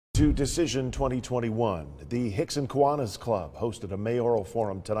To Decision 2021, the Hixson Kiwanis Club hosted a mayoral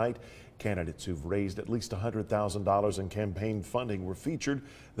forum tonight. Candidates who've raised at least $100,000 in campaign funding were featured.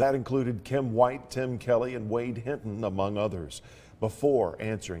 That included Kim White, Tim Kelly, and Wade Hinton, among others. Before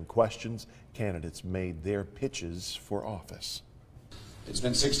answering questions, candidates made their pitches for office. It's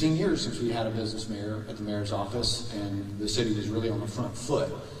been 16 years since we had a business mayor at the mayor's office, and the city was really on the front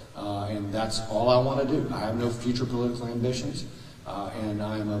foot. And that's all I want to do. I have no future political ambitions, and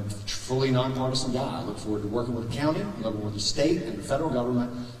I'm a fully nonpartisan guy. I look forward to working with the county, working with the state and the federal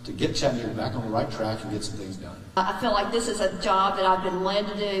government to get Chattanooga back on the right track and get some things done. I feel like this is a job that I've been led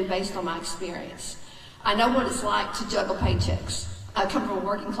to do based on my experience. I know what it's like to juggle paychecks. I come from a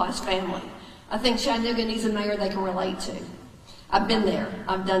working class family. I think Chattanooga needs a mayor they can relate to. I've been there.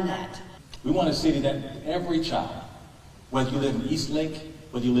 I've done that. We want a city that every child, whether you live in Eastlake,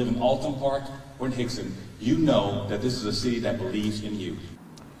 whether you live in Alton Park or in Hixson, you know that this is a city that believes in you.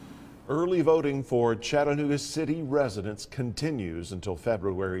 Early voting for Chattanooga City residents continues until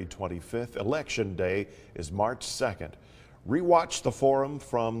February 25th. Election Day is March 2nd. Rewatch the forum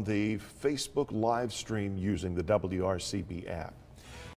from the Facebook live stream using the WRCB app.